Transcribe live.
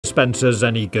dispensers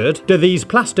any good? Do these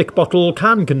plastic bottle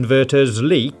can converters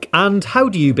leak? And how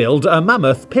do you build a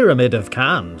mammoth pyramid of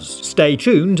cans? Stay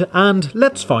tuned and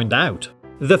let's find out.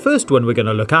 The first one we're going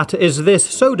to look at is this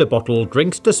soda bottle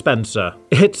drinks dispenser.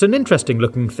 It's an interesting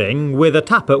looking thing with a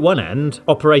tap at one end,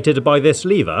 operated by this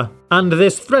lever, and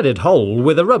this threaded hole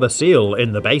with a rubber seal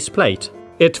in the base plate.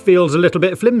 It feels a little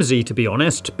bit flimsy to be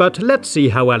honest, but let's see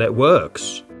how well it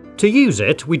works. To use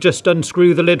it, we just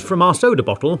unscrew the lid from our soda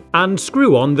bottle and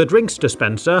screw on the drinks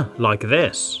dispenser like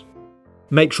this.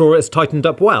 Make sure it's tightened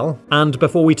up well, and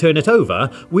before we turn it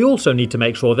over, we also need to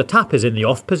make sure the tap is in the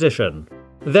off position.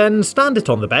 Then stand it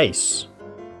on the base.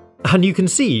 And you can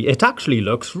see it actually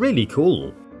looks really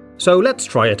cool. So let's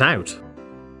try it out.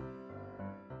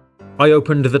 I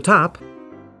opened the tap,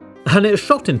 and it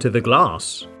shot into the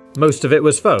glass. Most of it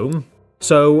was foam,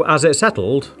 so as it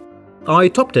settled, I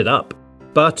topped it up.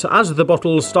 But as the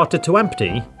bottle started to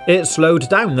empty, it slowed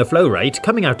down the flow rate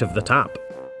coming out of the tap.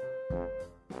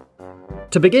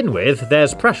 To begin with,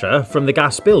 there's pressure from the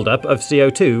gas buildup of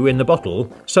CO2 in the bottle,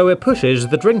 so it pushes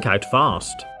the drink out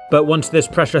fast. But once this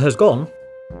pressure has gone,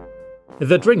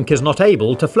 the drink is not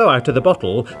able to flow out of the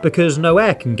bottle because no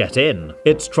air can get in.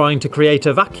 It's trying to create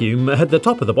a vacuum at the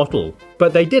top of the bottle.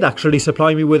 But they did actually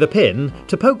supply me with a pin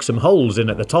to poke some holes in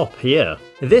at the top here.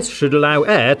 This should allow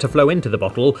air to flow into the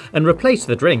bottle and replace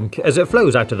the drink as it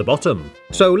flows out of the bottom.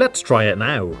 So let's try it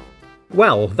now.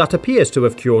 Well, that appears to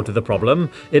have cured the problem.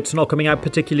 It's not coming out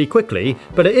particularly quickly,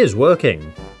 but it is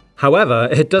working. However,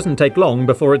 it doesn't take long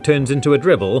before it turns into a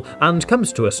dribble and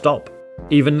comes to a stop,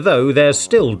 even though there's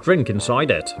still drink inside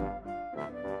it.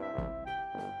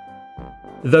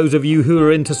 Those of you who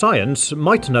are into science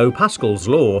might know Pascal's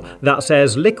law that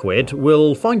says liquid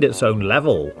will find its own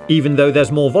level. Even though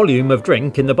there's more volume of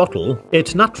drink in the bottle,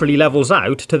 it naturally levels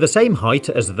out to the same height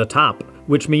as the tap,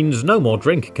 which means no more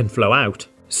drink can flow out.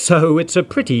 So it's a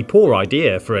pretty poor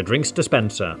idea for a drinks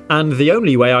dispenser, and the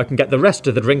only way I can get the rest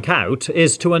of the drink out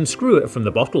is to unscrew it from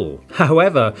the bottle.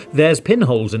 However, there's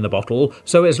pinholes in the bottle,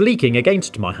 so it's leaking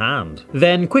against my hand.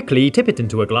 Then quickly tip it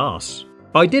into a glass.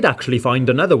 I did actually find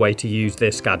another way to use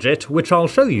this gadget, which I'll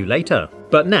show you later.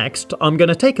 But next, I'm going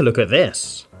to take a look at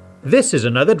this. This is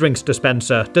another drinks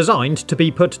dispenser designed to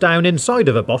be put down inside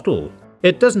of a bottle.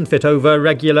 It doesn't fit over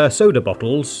regular soda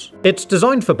bottles. It's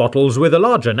designed for bottles with a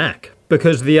larger neck,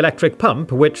 because the electric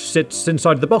pump, which sits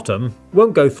inside the bottom,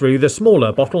 won't go through the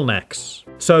smaller bottlenecks.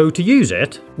 So to use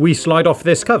it, we slide off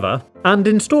this cover and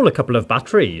install a couple of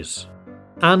batteries.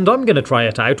 And I'm going to try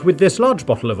it out with this large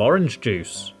bottle of orange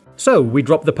juice. So we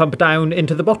drop the pump down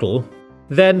into the bottle,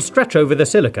 then stretch over the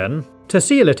silicone to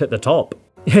seal it at the top.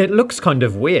 It looks kind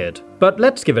of weird, but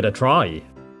let's give it a try.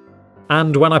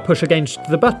 And when I push against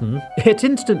the button, it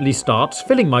instantly starts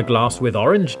filling my glass with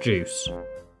orange juice.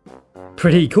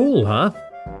 Pretty cool, huh?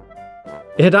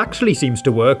 It actually seems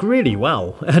to work really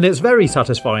well, and it's very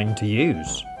satisfying to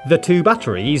use. The two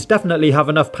batteries definitely have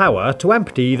enough power to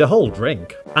empty the whole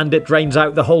drink, and it drains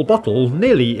out the whole bottle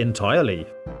nearly entirely.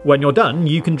 When you're done,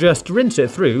 you can just rinse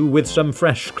it through with some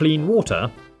fresh, clean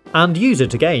water, and use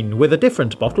it again with a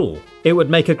different bottle. It would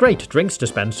make a great drinks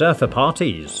dispenser for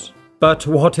parties. But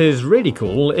what is really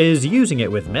cool is using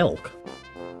it with milk.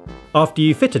 After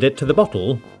you fitted it to the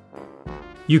bottle,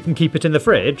 you can keep it in the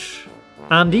fridge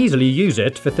and easily use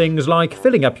it for things like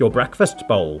filling up your breakfast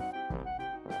bowl.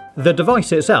 The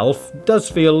device itself does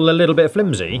feel a little bit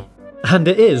flimsy, and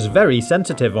it is very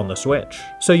sensitive on the switch,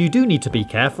 so you do need to be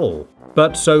careful.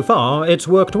 But so far, it's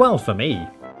worked well for me.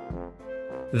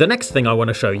 The next thing I want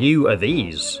to show you are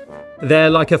these.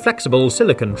 They're like a flexible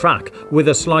silicone track with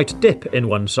a slight dip in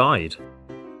one side.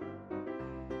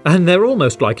 And they're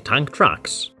almost like tank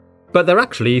tracks, but they're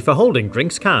actually for holding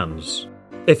drinks cans.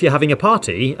 If you're having a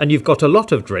party and you've got a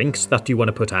lot of drinks that you want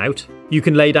to put out, you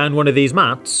can lay down one of these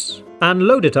mats and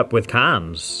load it up with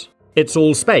cans. It's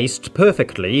all spaced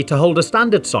perfectly to hold a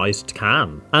standard sized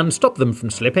can and stop them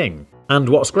from slipping. And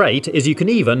what's great is you can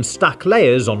even stack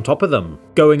layers on top of them,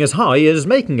 going as high as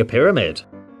making a pyramid.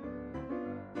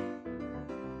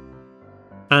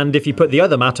 And if you put the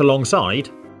other mat alongside,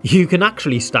 you can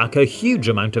actually stack a huge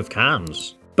amount of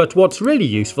cans. But what's really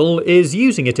useful is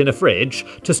using it in a fridge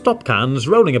to stop cans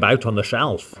rolling about on the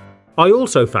shelf. I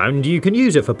also found you can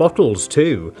use it for bottles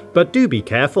too, but do be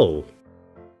careful.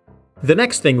 The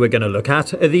next thing we're going to look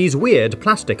at are these weird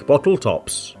plastic bottle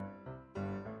tops.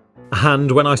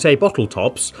 And when I say bottle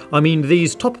tops, I mean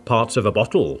these top parts of a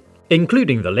bottle,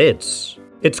 including the lids.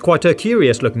 It's quite a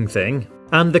curious looking thing,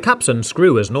 and the caps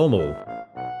unscrew as normal.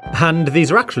 And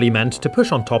these are actually meant to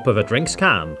push on top of a drinks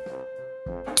can.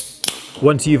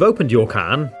 Once you've opened your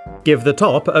can, give the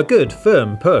top a good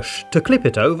firm push to clip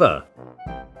it over.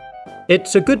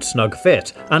 It's a good snug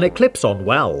fit and it clips on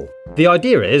well. The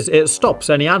idea is it stops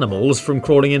any animals from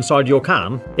crawling inside your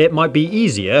can, it might be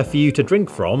easier for you to drink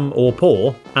from or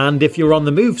pour, and if you're on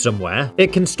the move somewhere,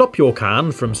 it can stop your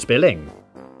can from spilling.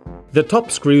 The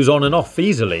top screws on and off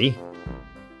easily,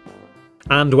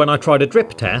 and when I tried a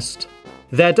drip test,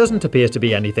 there doesn't appear to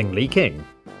be anything leaking.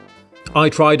 I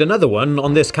tried another one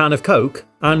on this can of Coke,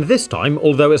 and this time,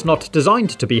 although it's not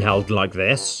designed to be held like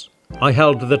this, I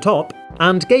held the top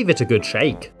and gave it a good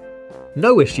shake.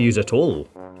 No issues at all.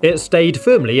 It stayed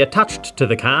firmly attached to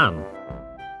the can.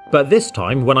 But this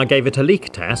time, when I gave it a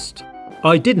leak test,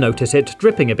 I did notice it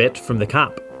dripping a bit from the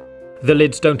cap. The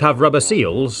lids don't have rubber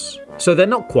seals, so they're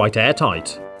not quite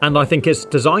airtight, and I think it's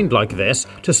designed like this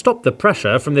to stop the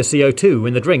pressure from the CO2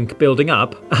 in the drink building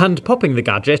up and popping the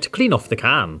gadget clean off the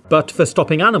can. But for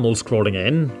stopping animals crawling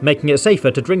in, making it safer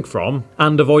to drink from,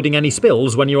 and avoiding any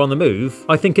spills when you're on the move,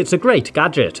 I think it's a great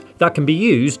gadget that can be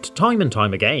used time and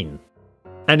time again.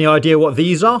 Any idea what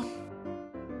these are?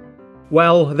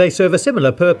 Well, they serve a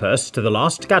similar purpose to the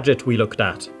last gadget we looked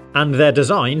at, and they're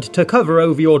designed to cover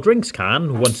over your drinks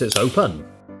can once it's open.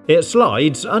 It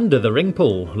slides under the ring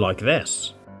pull like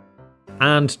this.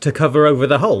 And to cover over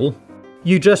the hole,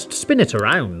 you just spin it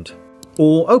around,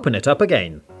 or open it up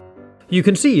again. You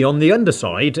can see on the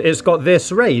underside it's got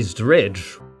this raised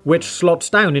ridge, which slots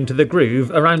down into the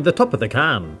groove around the top of the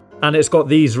can, and it's got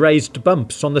these raised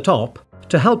bumps on the top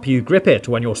to help you grip it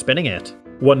when you're spinning it.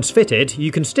 Once fitted,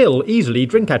 you can still easily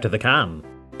drink out of the can,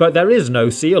 but there is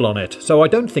no seal on it, so I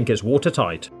don't think it's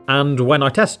watertight, and when I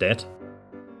test it,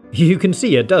 you can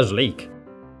see it does leak.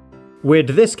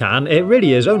 With this can, it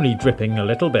really is only dripping a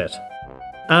little bit.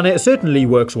 And it certainly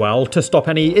works well to stop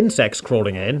any insects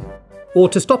crawling in, or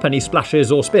to stop any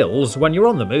splashes or spills when you're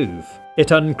on the move. It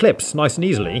unclips nice and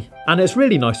easily, and it's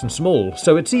really nice and small,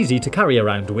 so it's easy to carry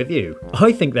around with you.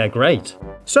 I think they're great.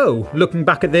 So, looking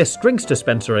back at this drinks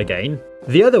dispenser again,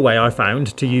 the other way I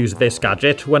found to use this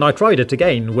gadget when I tried it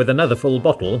again with another full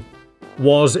bottle,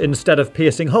 was instead of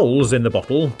piercing holes in the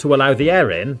bottle to allow the air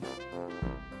in,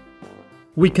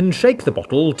 we can shake the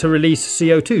bottle to release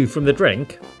CO2 from the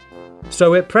drink,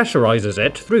 so it pressurizes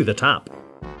it through the tap.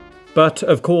 But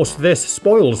of course this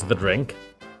spoils the drink,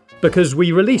 because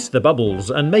we release the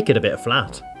bubbles and make it a bit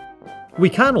flat. We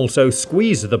can also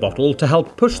squeeze the bottle to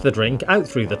help push the drink out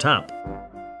through the tap.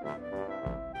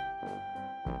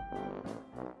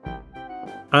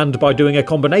 And by doing a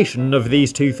combination of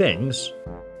these two things,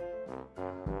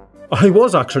 I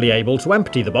was actually able to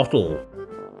empty the bottle.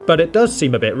 But it does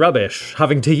seem a bit rubbish,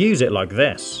 having to use it like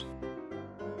this.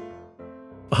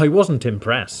 I wasn't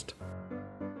impressed.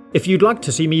 If you'd like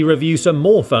to see me review some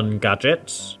more fun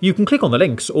gadgets, you can click on the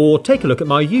links or take a look at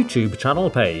my YouTube channel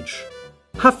page.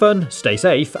 Have fun, stay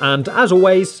safe, and as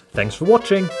always, thanks for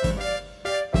watching.